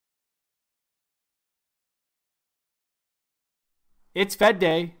It's Fed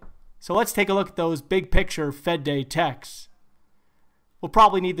Day, so let's take a look at those big picture Fed Day techs. We'll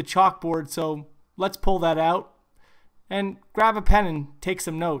probably need the chalkboard, so let's pull that out and grab a pen and take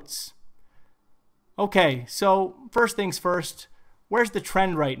some notes. Okay, so first things first, where's the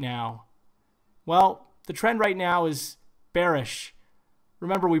trend right now? Well, the trend right now is bearish.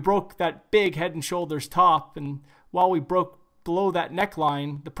 Remember, we broke that big head and shoulders top, and while we broke below that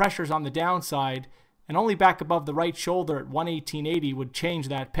neckline, the pressure's on the downside, and only back above the right shoulder at 118.80 would change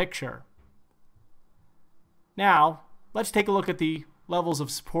that picture. Now, let's take a look at the levels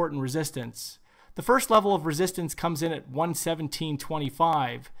of support and resistance. The first level of resistance comes in at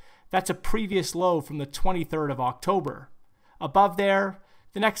 117.25. That's a previous low from the 23rd of October. Above there,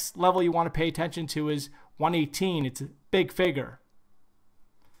 the next level you want to pay attention to is 118. It's a big figure.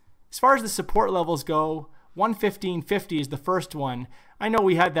 As far as the support levels go, 115.50 is the first one. I know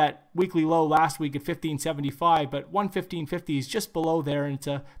we had that weekly low last week at 15.75, but 115.50 is just below there, and it's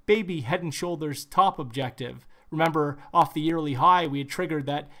a baby head and shoulders top objective. Remember, off the yearly high, we had triggered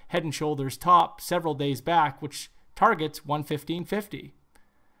that head and shoulders top several days back, which targets 115.50.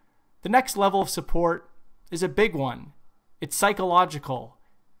 The next level of support is a big one. It's psychological,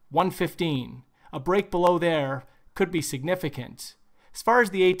 115. A break below there could be significant. As far as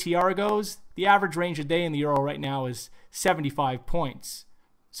the ATR goes, the average range a day in the euro right now is 75 points.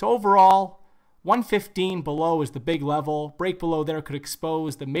 So overall, 115 below is the big level. Break below there could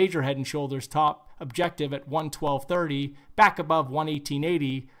expose the major head and shoulders top objective at 112.30. Back above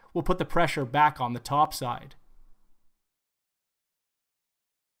 118.80 will put the pressure back on the top side.